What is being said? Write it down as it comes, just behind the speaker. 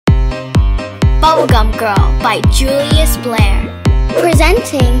Bubblegum Girl by Julius Blair.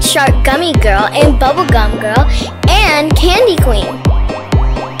 Presenting Shark Gummy Girl and Bubblegum Girl and Candy Queen.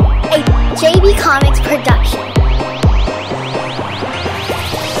 A JB Comics production.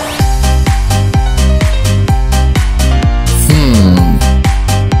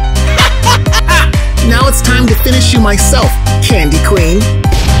 Now it's time to finish you myself, Candy Queen.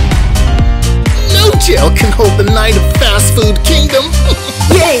 No jail can hold the night of Fast Food Kingdom.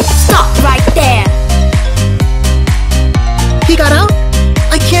 Yay! Stop right there! He got out?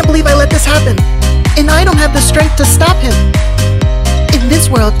 I can't believe I let this happen. And I don't have the strength to stop him. In this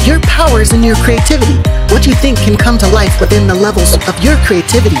world, your power is in your creativity. What you think can come to life within the levels of your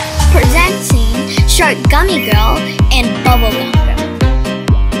creativity. Presenting Shark Gummy Girl and Bubblegum Girl.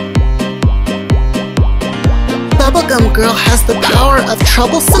 Bubblegum Girl has the power of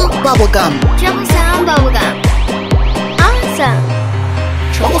troublesome bubblegum. Troublesome Bubblegum. Awesome!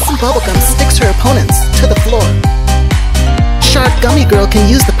 Troublesome bubblegum sticks her opponents to the floor. Shark Gummy Girl can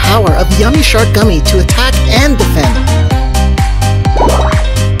use the power of Yummy Shark Gummy to attack and defend.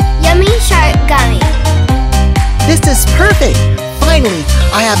 Yummy Shark Gummy. This is perfect! Finally,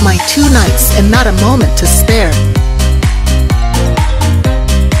 I have my 2 nights and not a moment to spare.